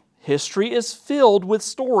all, history is filled with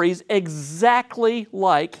stories exactly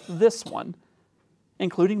like this one,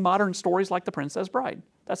 including modern stories like The Princess Bride.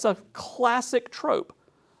 That's a classic trope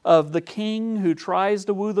of the king who tries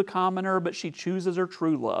to woo the commoner, but she chooses her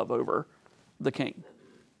true love over the king.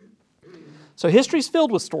 So history's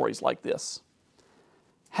filled with stories like this.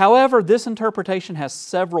 However, this interpretation has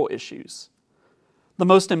several issues. The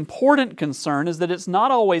most important concern is that it's not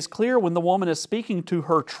always clear when the woman is speaking to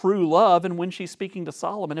her true love and when she's speaking to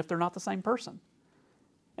Solomon if they're not the same person.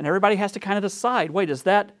 And everybody has to kind of decide, wait, is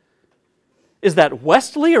that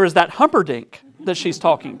Wesley or is that Humperdinck that she's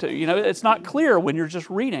talking to? You know, it's not clear when you're just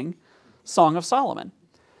reading Song of Solomon.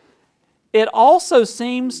 It also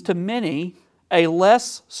seems to many a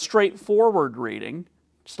less straightforward reading,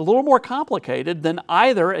 just a little more complicated than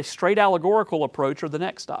either a straight allegorical approach or the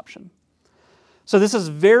next option. So this is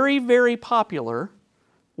very, very popular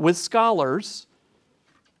with scholars,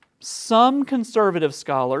 some conservative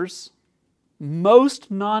scholars, most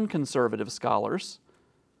non-conservative scholars,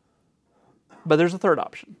 but there's a third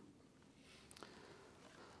option.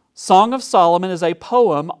 Song of Solomon is a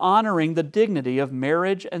poem honoring the dignity of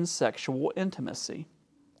marriage and sexual intimacy.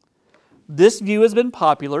 This view has been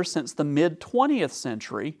popular since the mid-20th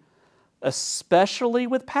century, especially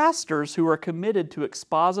with pastors who are committed to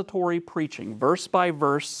expository preaching, verse by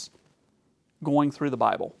verse, going through the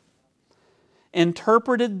Bible.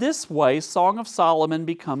 Interpreted this way, Song of Solomon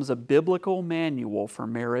becomes a biblical manual for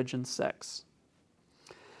marriage and sex.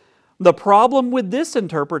 The problem with this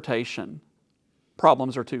interpretation,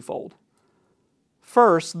 problems are twofold.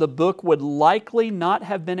 First, the book would likely not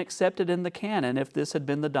have been accepted in the canon if this had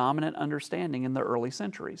been the dominant understanding in the early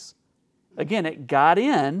centuries. Again, it got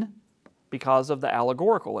in because of the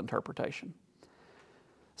allegorical interpretation.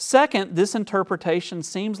 Second, this interpretation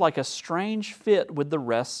seems like a strange fit with the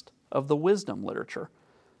rest of the wisdom literature.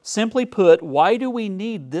 Simply put, why do we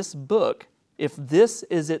need this book if this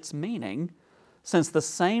is its meaning, since the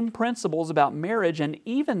same principles about marriage and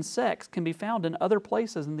even sex can be found in other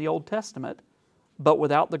places in the Old Testament, but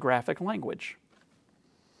without the graphic language?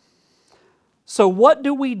 So what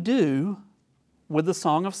do we do with the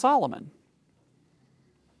Song of Solomon?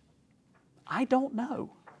 I don't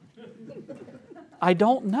know. I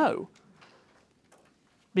don't know.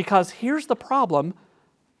 Because here's the problem.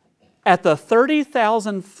 At the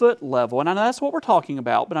 30,000 foot level, and I know that's what we're talking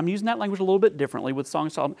about, but I'm using that language a little bit differently with Song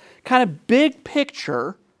of Solomon, kind of big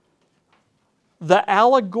picture, the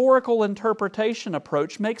allegorical interpretation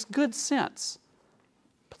approach makes good sense.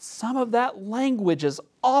 But some of that language is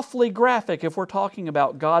awfully graphic if we're talking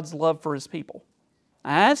about God's love for His people.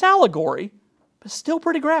 And it's allegory, but still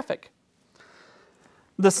pretty graphic.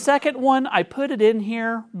 The second one, I put it in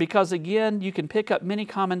here because, again, you can pick up many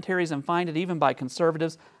commentaries and find it even by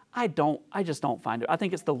conservatives. I just don't find it. I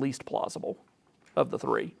think it's the least plausible of the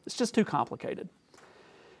three. It's just too complicated.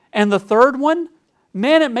 And the third one,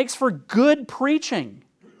 man, it makes for good preaching.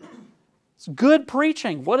 It's good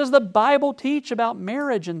preaching. What does the Bible teach about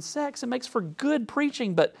marriage and sex? It makes for good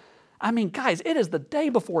preaching, but I mean, guys, it is the day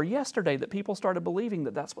before yesterday that people started believing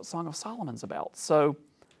that that's what Song of Solomon's about. So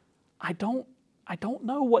I don't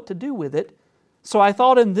know what to do with it. So I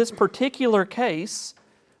thought in this particular case,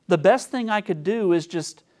 the best thing I could do is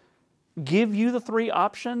just give you the three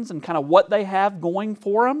options and kind of what they have going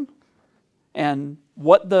for them and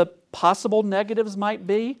what the possible negatives might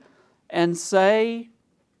be, and say,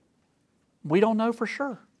 we don't know for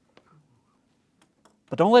sure.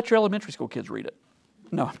 But don't let your elementary school kids read it.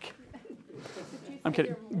 No, I'm kidding. I'm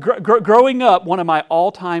kidding. Growing up, one of my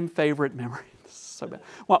all-time favorite memories, so bad.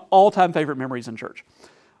 Well, all-time favorite memories in church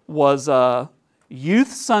was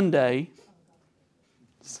Youth Sunday.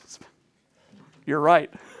 You're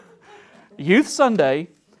right. Youth Sunday,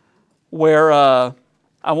 where, I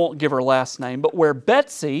won't give her last name, but where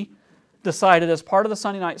Betsy decided as part of the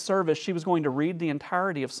Sunday night service she was going to read the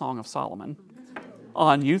entirety of Song of Solomon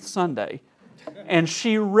on Youth Sunday. And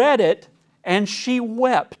she read it, and she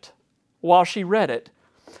wept while she read it.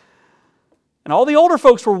 And all the older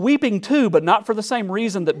folks were weeping too, but not for the same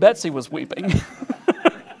reason that Betsy was weeping.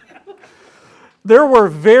 There were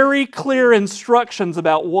very clear instructions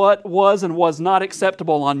about what was and was not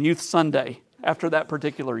acceptable on Youth Sunday after that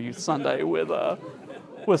particular Youth Sunday with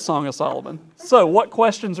Song of Solomon. So, what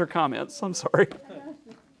questions or comments? I'm sorry.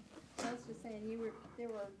 I was just saying, there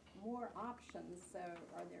were more options, so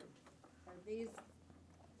are these?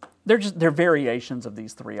 They're variations of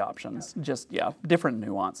these three options. Just, different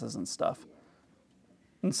nuances and stuff.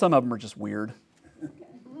 And some of them are just weird.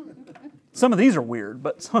 Some of these are weird,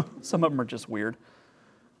 but some of them are just weird.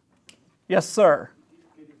 Yes, sir.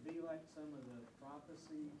 Could it be like some of the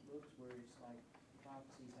prophecy books where it's like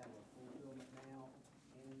prophecies have a fulfillment now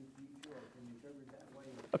and in the future, or can you interpret it that way?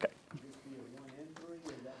 Okay. Could this be a 1 and 3, or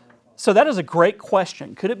is that not possible? So that is a great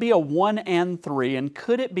question. Could it be a 1 and 3? And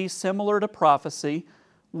could it be similar to prophecy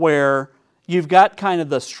where you've got kind of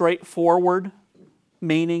the straightforward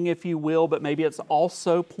meaning, if you will, but maybe it's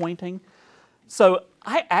also pointing? So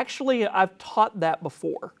I've taught that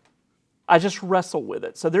before. I just wrestle with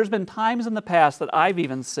it. So there's been times in the past that I've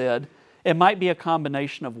even said it might be a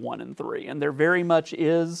combination of 1 and 3. And there very much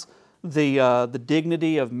is the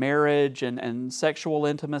dignity of marriage and sexual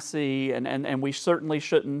intimacy, and we certainly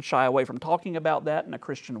shouldn't shy away from talking about that in a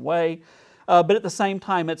Christian way. But at the same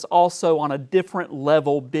time, it's also on a different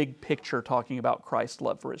level, big picture, talking about Christ's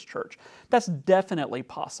love for His church. That's definitely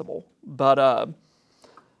possible.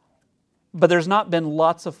 But there's not been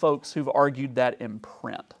lots of folks who've argued that in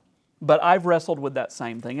print. But I've wrestled with that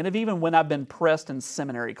same thing. And even when I've been pressed in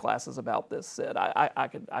seminary classes about this, said I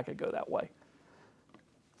could go that way.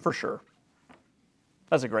 For sure.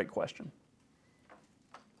 That's a great question.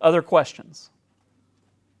 Other questions?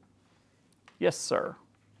 Yes, sir.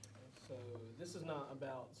 So this is not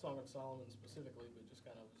about Song of Solomon specifically, but just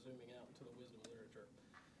kind of zooming out into the wisdom literature.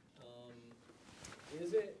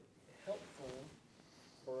 Is it helpful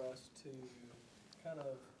for us to kind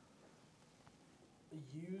of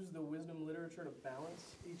use the wisdom literature to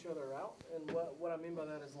balance each other out? And what I mean by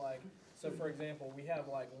that is like, so for example, we have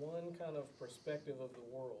like one kind of perspective of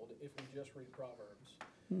the world if we just read Proverbs.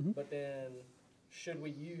 Mm-hmm. But then should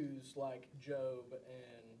we use like Job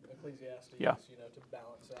and Ecclesiastes, Yeah. to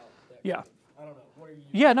balance out that? Yeah. I don't know. What are you?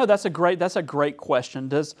 Yeah, no, that's a great question.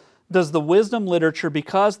 Does the wisdom literature,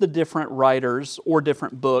 because the different writers or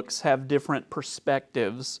different books have different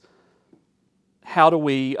perspectives, how do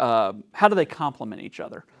they complement each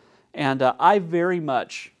other? And I very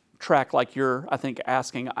much track, like you're, I think,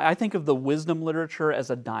 asking. I think of the wisdom literature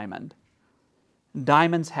as a diamond.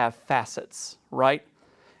 Diamonds have facets, right?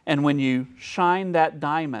 And when you shine that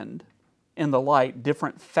diamond in the light,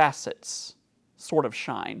 different facets sort of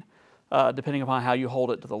shine, depending upon how you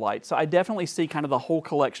hold it to the light. So I definitely see kind of the whole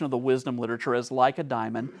collection of the wisdom literature as like a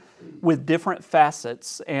diamond with different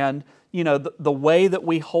facets. And, the way that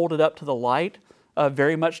we hold it up to the light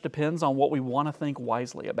very much depends on what we want to think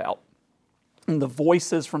wisely about. And the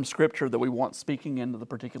voices from Scripture that we want speaking into the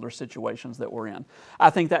particular situations that we're in.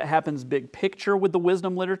 I think that happens big picture with the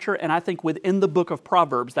wisdom literature, and I think within the book of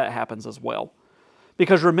Proverbs that happens as well.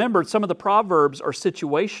 Because remember, some of the Proverbs are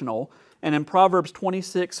situational, and in Proverbs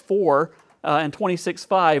 26:4 and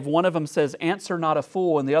 26:5, one of them says, "Answer not a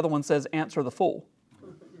fool," and the other one says, "Answer the fool."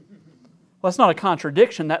 Well, that's not a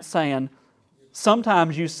contradiction. That's saying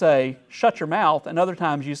sometimes you say, "Shut your mouth," and other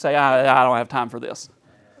times you say, I don't have time for this.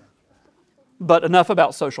 But enough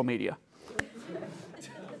about social media.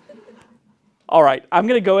 All right, I'm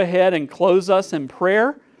going to go ahead and close us in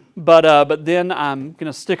prayer, but then I'm going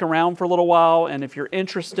to stick around for a little while, and if you're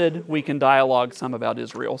interested, we can dialogue some about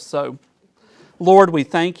Israel. So Lord, we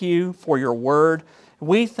thank you for your word.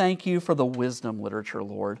 We thank you for the wisdom literature,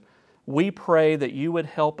 Lord. We pray that you would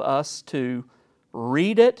help us to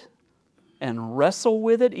read it and wrestle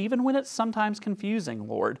with it, even when it's sometimes confusing,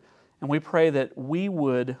 Lord. And we pray that we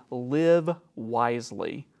would live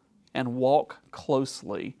wisely and walk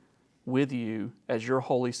closely with you as your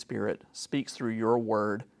Holy Spirit speaks through your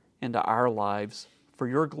word into our lives for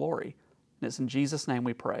your glory. And it's in Jesus' name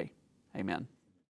we pray. Amen.